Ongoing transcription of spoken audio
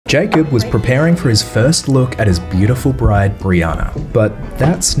Jacob was preparing for his first look at his beautiful bride, Brianna. But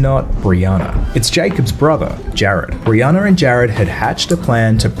that's not Brianna. It's Jacob's brother, Jared. Brianna and Jared had hatched a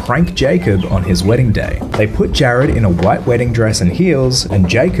plan to prank Jacob on his wedding day. They put Jared in a white wedding dress and heels, and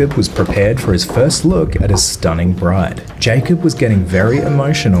Jacob was prepared for his first look at his stunning bride. Jacob was getting very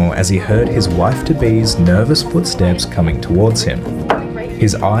emotional as he heard his wife-to-be's nervous footsteps coming towards him.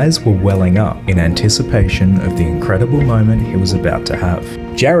 His eyes were welling up in anticipation of the incredible moment he was about to have.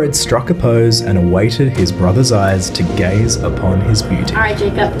 Jared struck a pose and awaited his brother's eyes to gaze upon his beauty. All right,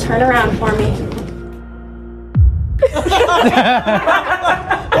 Jacob, turn around for me.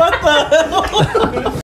 What the hell?